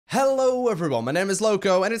Hello everyone, my name is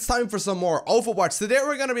Lowko and it's time for some more Overwatch. Today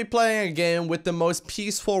we're gonna be playing a game with the most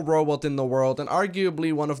peaceful robot in the world and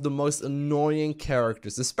arguably one of the most annoying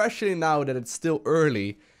characters, especially now that it's still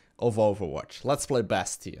early of Overwatch. Let's play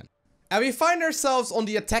Bastion. And we find ourselves on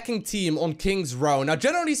the attacking team on King's Row. Now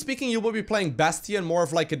generally speaking you will be playing Bastion more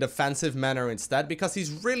of like a defensive manner instead, because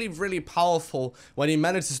he's really powerful when he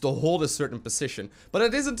manages to hold a certain position. But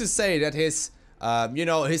it isn't to say that his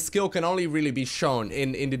his skill can only really be shown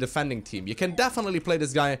in the defending team. You can definitely play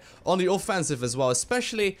this guy on the offensive as well,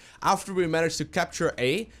 especially after we manage to capture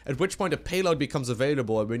A, at which point a payload becomes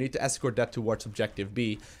available and we need to escort that towards objective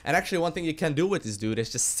B. And actually one thing you can do with this dude is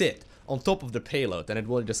just sit on top of the payload and it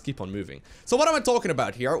will just keep on moving. So what am I talking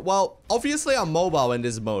about here? Well, obviously I'm mobile in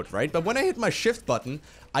this mode, right? But when I hit my shift button,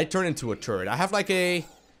 I turn into a turret. I have like a...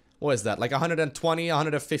 what is that? Like 120,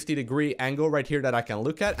 150 degree angle right here that I can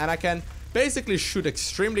look at. And I can basically shoot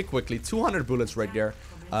extremely quickly. 200 bullets right there.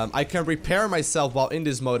 I can repair myself while in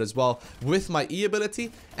this mode as well with my E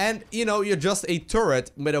ability. And, you know, you're just a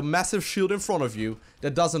turret with a massive shield in front of you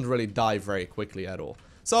that doesn't really die very quickly at all.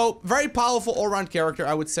 So, very powerful all-round character,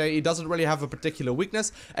 I would say. He doesn't really have a particular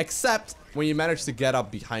weakness, except when you manage to get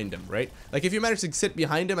up behind him, right? Like, if you manage to sit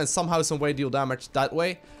behind him and somehow, some way deal damage that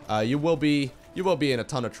way, you will be in a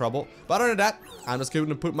ton of trouble. But other than that, I'm just going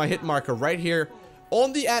to put my hit marker right here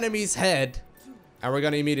on the enemy's head, and we're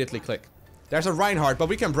going to immediately click. There's a Reinhardt, but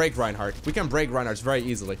we can break Reinhardt. We can break Reinhardt very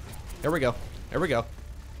easily. Here we go. Here we go.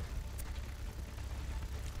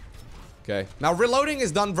 Okay. Now, reloading is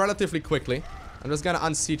done relatively quickly. I'm just going to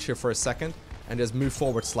unseat here for a second and just move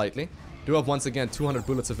forward slightly. Do have, once again, 200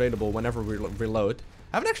 bullets available whenever we reload.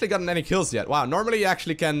 I haven't actually gotten any kills yet. Wow, normally you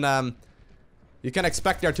actually can... you can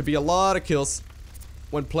expect there to be a lot of kills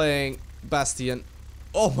when playing Bastion.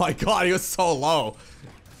 Oh my god, he was so low.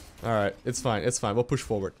 Alright, it's fine, it's fine. We'll push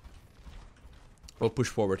forward. We'll push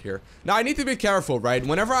forward here. Now, I need to be careful, right?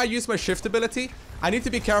 Whenever I use my shift ability, I need to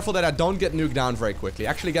be careful that I don't get nuked down very quickly.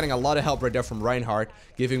 Actually getting a lot of help right there from Reinhardt,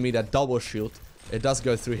 giving me that double shield. It does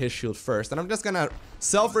go through his shield first. And I'm just gonna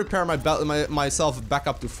self-repair myself back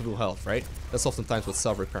up to full health, right? That's oftentimes what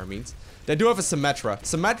self-repair means. They do have a Symmetra.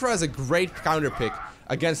 Symmetra is a great counter pick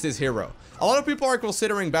against this hero. A lot of people are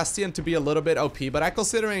considering Bastion to be a little bit OP, but I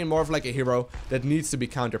consider him more of like a hero that needs to be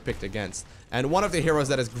counter-picked against. And one of the heroes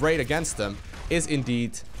that is great against them is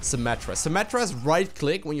indeed Symmetra. Symmetra's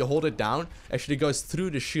right-click, when you hold it down, actually goes through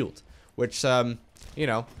the shield, which, you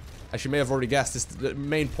know, as you may have already guessed, is the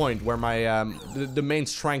main point where my, the main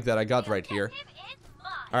strength that I got right here.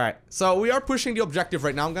 Alright, so we are pushing the objective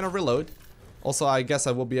right now. I'm gonna reload. Also, I guess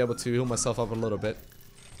I will be able to heal myself up a little bit.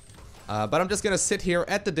 But I'm just gonna sit here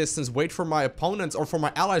at the distance, wait for my opponents, or for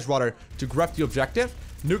my allies rather, to grab the objective.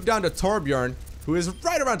 Nuke down the Torbjorn, who is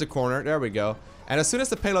right around the corner. There we go. And as soon as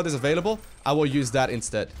the payload is available, I will use that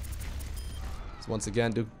instead. So once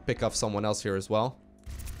again, do pick up someone else here as well.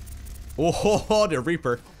 Oh, the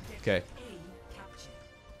Reaper. Okay.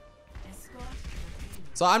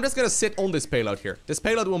 So I'm just gonna sit on this payload here. This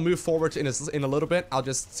payload will move forward in a little bit. I'll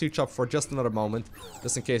just siege up for just another moment,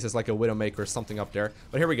 just in case there's like a Widowmaker or something up there.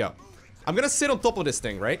 But here we go. I'm gonna sit on top of this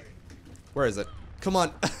thing, right? Where is it? Come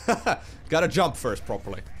on. Gotta jump first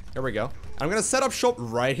properly. Here we go. I'm gonna set up shop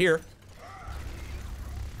right here.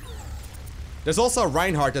 There's also a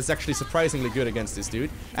Reinhardt that's actually surprisingly good against this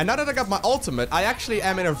dude. And now that I got my ultimate, I actually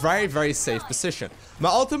am in a very safe position. My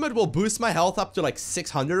ultimate will boost my health up to like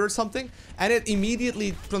 600 or something. And it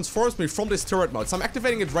immediately transforms me from this turret mode. So I'm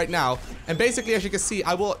activating it right now. And basically, as you can see,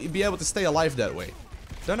 I will be able to stay alive that way.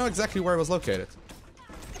 Don't know exactly where it was located.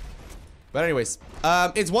 But anyways,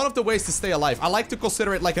 it's one of the ways to stay alive. I like to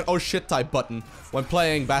consider it like an oh shit type button when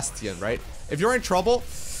playing Bastion, right? If you're in trouble...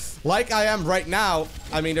 like I am right now,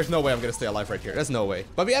 I mean, there's no way I'm gonna stay alive right here. There's no way.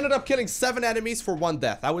 But we ended up killing 7 enemies for 1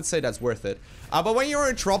 death. I would say that's worth it. But when you're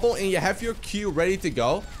in trouble and you have your Q ready to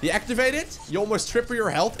go, you activate it, you almost triple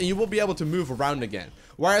your health, and you will be able to move around again.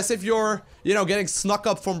 Whereas if you're, you know, getting snuck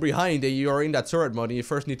up from behind and you're in that turret mode and you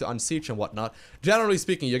first need to unsiege and whatnot, generally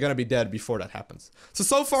speaking, you're gonna be dead before that happens.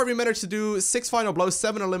 So far we managed to do 6 final blows,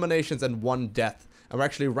 7 eliminations, and 1 death. And we're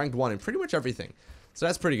actually ranked 1 in pretty much everything. So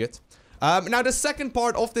that's pretty good. Now the second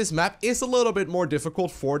part of this map is a little bit more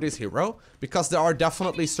difficult for this hero, because there are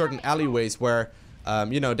definitely certain alleyways where,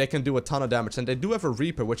 you know, they can do a ton of damage. And they do have a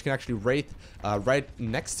Reaper, which can actually raid right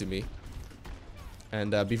next to me.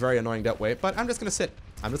 And be very annoying that way. But I'm just gonna sit.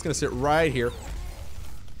 I'm just gonna sit right here.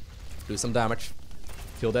 Do some damage.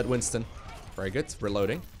 Kill that Winston. Very good.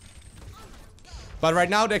 Reloading. But right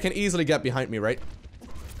now they can easily get behind me, right?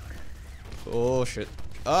 Oh, shit.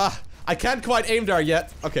 I can't quite aim there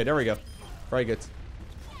yet. Okay, there we go. Very good.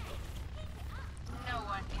 No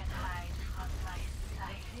one can hide from my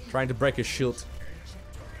sight. Trying to break his shield.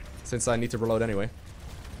 Since I need to reload anyway.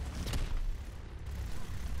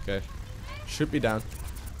 Okay. Should be down.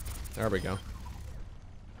 There we go.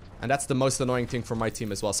 And that's the most annoying thing for my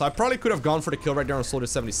team as well. So I probably could have gone for the kill right there on Soldier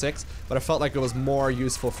 76. But I felt like it was more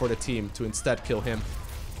useful for the team to instead kill him.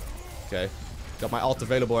 Okay. Got my ult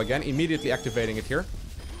available again. Immediately activating it here.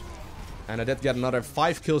 And I did get another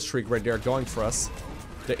 5 kill streak right there going for us.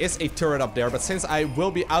 There is a turret up there. But since I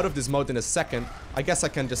will be out of this mode in a second, I guess I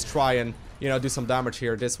can just try and, you know, do some damage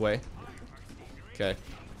here this way. Okay.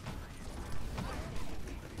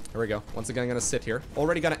 Here we go. Once again, I'm gonna sit here.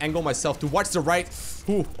 Already gonna angle myself towards the right.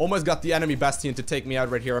 Ooh, almost got the enemy Bastion to take me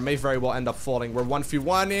out right here. I may very well end up falling. We're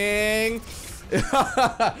 1v1ing.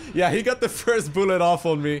 Yeah, he got the first bullet off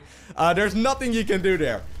on me. There's nothing you can do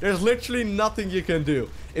there. There's literally nothing you can do.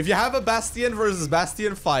 If you have a Bastion versus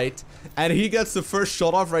Bastion fight, and he gets the first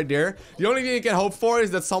shot off right there, the only thing you can hope for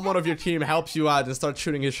is that someone of your team helps you out and starts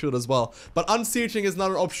shooting his shield as well. But unsieging is not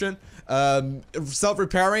an option.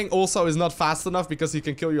 Self-repairing also is not fast enough because he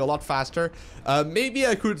can kill you a lot faster. Maybe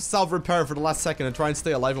I could self-repair for the last second and try and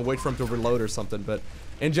stay alive and wait for him to reload or something, but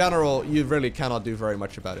in general, you really cannot do very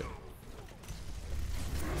much about it.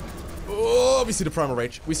 Oh, we see the primal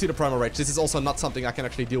rage. We see the primal rage. This is also not something I can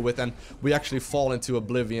actually deal with, and we actually fall into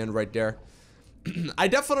oblivion right there. I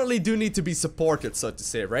definitely do need to be supported, so to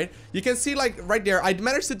say, right? You can see, like, right there, I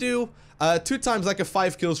managed to do 2 times, like, a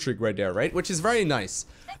 5 kill streak right there, right? Which is very nice.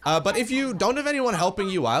 But if you don't have anyone helping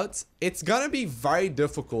you out, it's gonna be very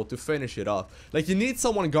difficult to finish it off. Like, you need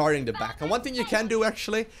someone guarding the back. And one thing you can do,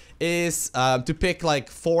 actually, is to pick, like,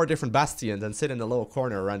 4 different Bastions and sit in the lower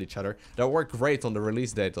corner around each other. That worked great on the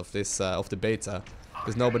release date of this, of the beta.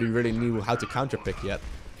 Because nobody really knew how to counterpick yet.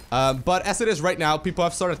 But as it is right now, people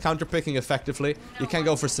have started counterpicking effectively. You can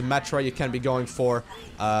go for Symmetra, you can be going for,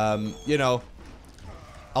 you know,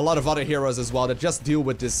 a lot of other heroes as well that just deal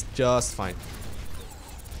with this just fine.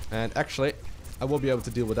 And actually, I will be able to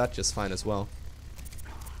deal with that just fine as well.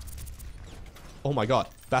 Oh my god.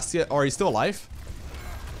 Bastion, or he's still alive?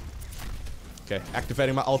 Okay,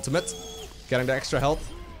 activating my ultimate. Getting the extra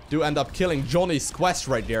health. Do end up killing Johnny's quest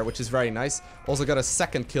right there, which is very nice. Also got a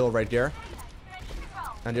second kill right there.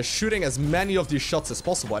 And just shooting as many of these shots as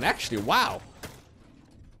possible. And actually, wow.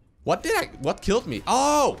 What killed me?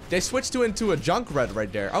 Oh, they switched into a Junkrat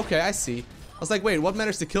right there. Okay, I see. I was like, wait, what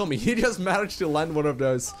managed to kill me? He just managed to land one of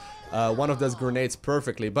those grenades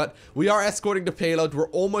perfectly. But we are escorting the payload. We're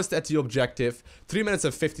almost at the objective. 3 minutes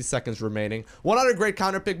and 50 seconds remaining. One other great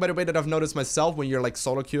counter pick, by the way, that I've noticed myself when you're like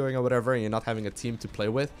solo queuing or whatever and you're not having a team to play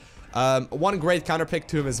with. One great counter pick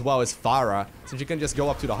to him as well is Farah, since you can just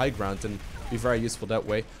go up to the high ground and be very useful that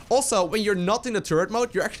way. Also, when you're not in the turret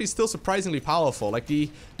mode, you're actually still surprisingly powerful. Like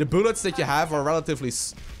the bullets that you have are relatively,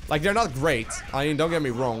 like, they're not great. I mean, don't get me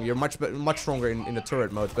wrong, you're much stronger in the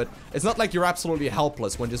turret mode, but it's not like you're absolutely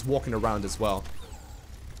helpless when just walking around as well.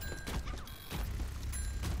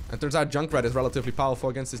 And turns out Junkrat is relatively powerful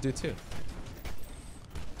against this dude too.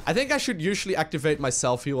 I think I should usually activate my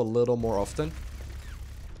self-heal a little more often.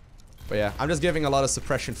 But yeah, I'm just giving a lot of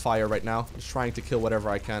suppression fire right now. Just trying to kill whatever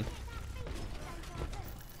I can.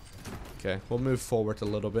 Okay, we'll move forward a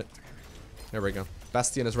little bit. There we go.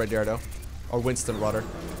 Bastion is right there though. Or Winston rather.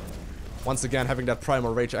 Once again, having that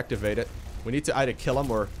primal rage activated. We need to either kill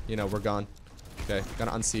him or, you know, we're gone. Okay,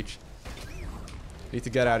 gonna unsiege. Need to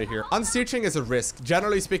get out of here. Unsieging is a risk.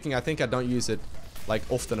 Generally speaking, I think I don't use it, like,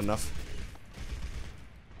 often enough.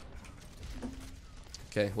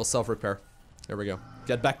 Okay, we'll self-repair. There we go.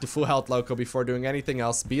 Get back to full health, Lowko, before doing anything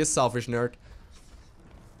else. Be a selfish nerd.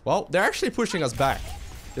 Well, they're actually pushing us back.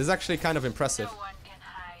 This is actually kind of impressive.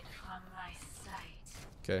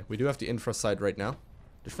 Okay, we do have the infra side right now.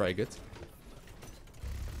 Just very good.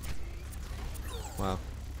 Wow.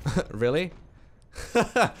 Really?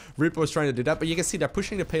 Reaper was trying to do that, but you can see they're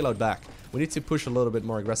pushing the payload back. We need to push a little bit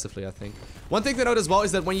more aggressively, I think. One thing to note as well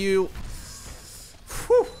is that when you...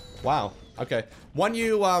 Whew, wow. Okay. When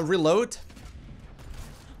you reload...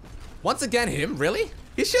 Once again, him? Really?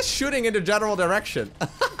 He's just shooting in the general direction.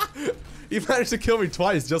 He managed to kill me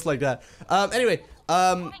twice, just like that. Anyway,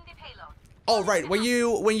 oh, right. When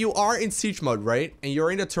you are in siege mode, right? And you're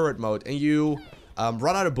in the turret mode, and you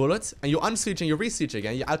run out of bullets, and you unsiege and you re-siege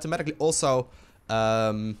again, you automatically also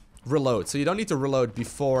reload. So you don't need to reload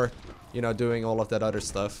before, you know, doing all of that other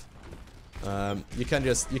stuff. You can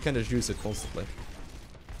just use it constantly.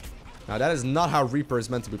 Now that is not how Reaper is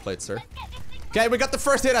meant to be played, sir. Okay, we got the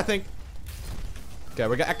first hit, I think. Okay,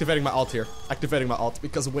 we're activating my ult here. Activating my ult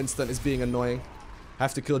because Winston is being annoying.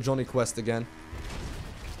 Have to kill Johnny Quest again.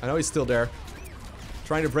 I know he's still there.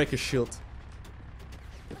 Trying to break his shield.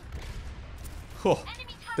 Oh,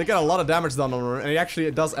 They get a lot of damage done on him, and he actually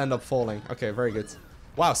does end up falling. Okay, very good.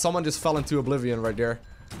 Wow, someone just fell into oblivion right there.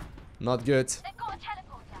 Not good.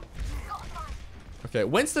 Okay,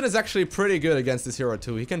 Winston is actually pretty good against this hero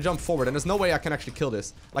too. He can jump forward, and there's no way I can actually kill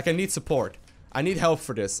this. Like, I need support. I need help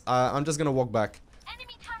for this. I'm just gonna walk back.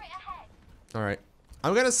 Alright.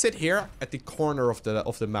 I'm gonna sit here at the corner of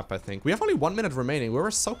the map, I think. We have only 1 minute remaining. We were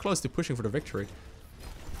so close to pushing for the victory.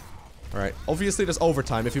 Alright. Obviously, there's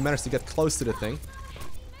overtime if you manage to get close to the thing.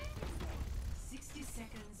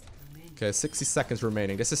 Okay, 60 seconds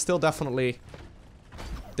remaining. This is still definitely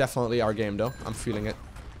our game, though. I'm feeling it.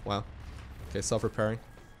 Wow. Okay, self-repairing.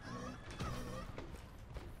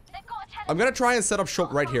 I'm gonna try and set up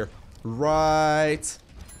shop right here. Right.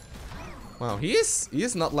 Wow, he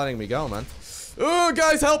is not letting me go, man. Oh,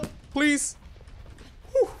 guys, help! Please!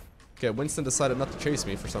 Whew. Okay, Winston decided not to chase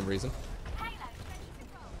me for some reason.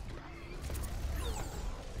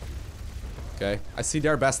 Okay, I see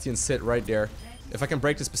their Bastion sit right there. If I can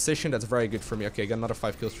break this position, that's very good for me. Okay, got another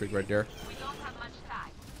 5 kill streak right there.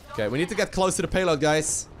 Okay, we need to get close to the payload,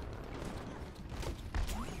 guys.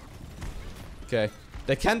 Okay,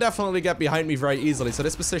 they can definitely get behind me very easily, so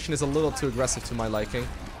this position is a little too aggressive to my liking.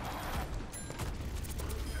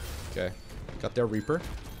 Okay, got their Reaper.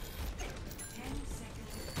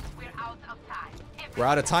 We're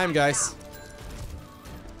out of time, guys.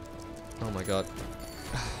 Oh my god.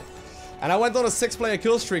 And I went on a 6-player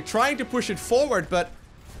kill streak trying to push it forward, but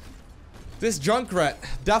this Junkrat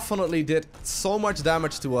definitely did so much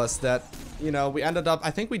damage to us that, you know, we ended up,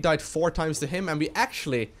 I think we died 4 times to him, and we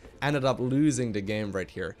actually ended up losing the game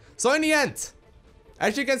right here. So in the end,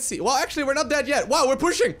 as you can see, well, actually, we're not dead yet. Wow, we're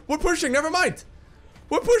pushing. We're pushing. Never mind.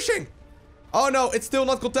 We're pushing. Oh, no, it's still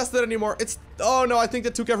not contested anymore. Oh, no, I think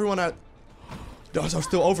they took everyone out. Those are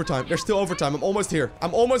still overtime. They're still overtime. I'm almost here.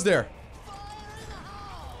 I'm almost there.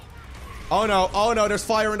 Oh, no, there's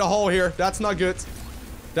fire in the hole here. That's not good.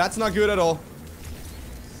 That's not good at all.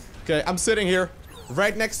 Okay, I'm sitting here,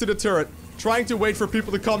 right next to the turret, trying to wait for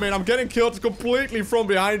people to come in. I'm getting killed completely from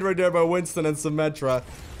behind right there by Winston and Symmetra.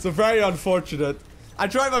 So very unfortunate. I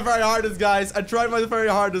tried my very hardest, guys. I tried my very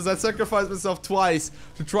hardest. I sacrificed myself twice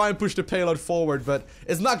to try and push the payload forward, but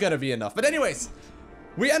it's not gonna be enough. But anyways,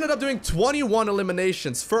 we ended up doing 21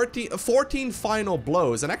 eliminations, 14 final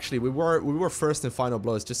blows, and actually we were first in final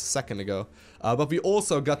blows just a second ago. But we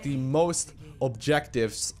also got the most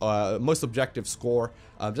objective score,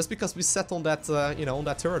 just because we sat on that you know, on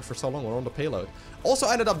that turret for so long, or on the payload. Also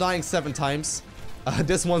ended up dying 7 times.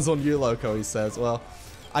 This one's on you, Lowko, he says. Well,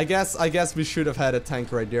 I guess we should have had a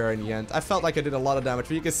tank right there in the end. I felt like I did a lot of damage,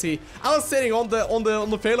 but you can see I was sitting on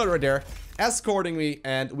the payload right there, escorting me,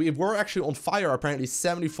 and we were actually on fire apparently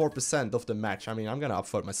 74% of the match. I mean, I'm gonna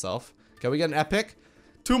upvote myself. Can we get an epic?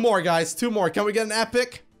 2 more, guys. 2 more. Can we get an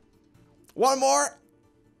epic? 1 more?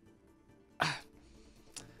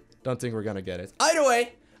 Don't think we're gonna get it. Either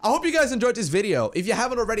way, I hope you guys enjoyed this video. If you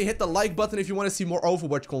haven't already, hit the like button. If you want to see more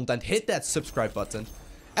Overwatch content, hit that subscribe button.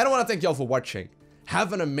 And I want to thank y'all for watching.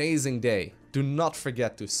 Have an amazing day. Do not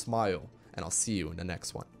forget to smile, and I'll see you in the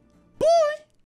next one.